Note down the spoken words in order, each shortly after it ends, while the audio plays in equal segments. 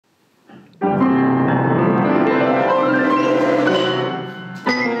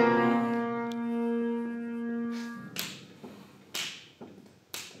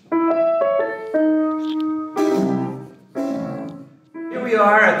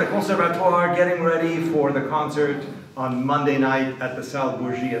the Conservatoire, getting ready for the concert on Monday night at the Salle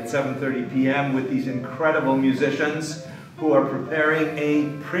Bourgie at 7:30 p.m. with these incredible musicians who are preparing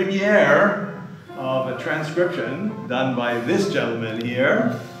a premiere of a transcription done by this gentleman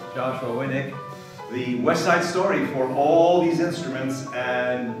here, Joshua Wynnyk, the West Side Story for all these instruments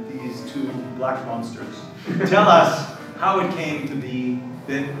and these two black monsters. Tell us how it came to be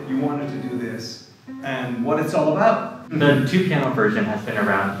that you wanted to do this and what it's all about. The two-piano version has been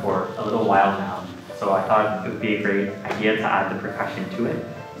around for a little while now, so I thought it would be a great idea to add the percussion to it.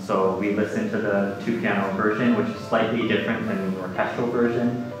 So we listened to the two-piano version, which is slightly different than the orchestral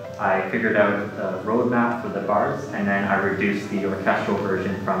version. I figured out the roadmap for the bars, and then I reduced the orchestral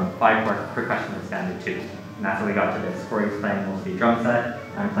version from 5 percussionists down to 2. And that's how we got to this. Corey's playing mostly drum set,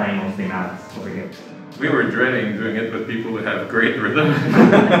 I'm playing mostly mouths over here. We were dreading doing it with people who have great rhythm.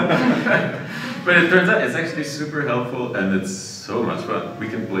 But it turns out it's actually super helpful and it's so much fun. We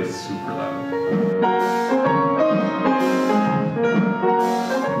can play super loud.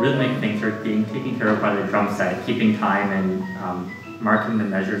 Rhythmic things are being taken care of by the drum set, keeping time and marking the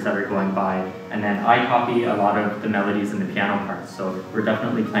measures that are going by. And then I copy a lot of the melodies in the piano parts, so we're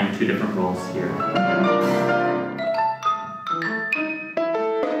definitely playing 2 different roles here.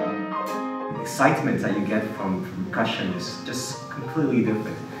 Excitement that you get from percussion is just completely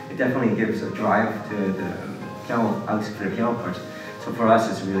different. It definitely gives a drive to the piano, obviously for the piano part. So for us,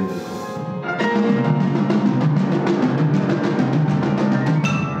 it's really, really cool.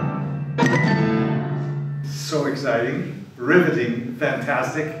 So exciting, riveting,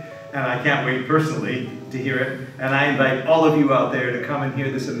 fantastic, and I can't wait personally to hear it. And I invite all of you out there to come and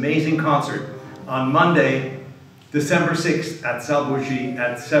hear this amazing concert on Monday, December 6th at Salle Bourgie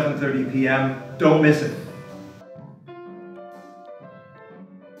at 7:30 p.m. Don't miss it.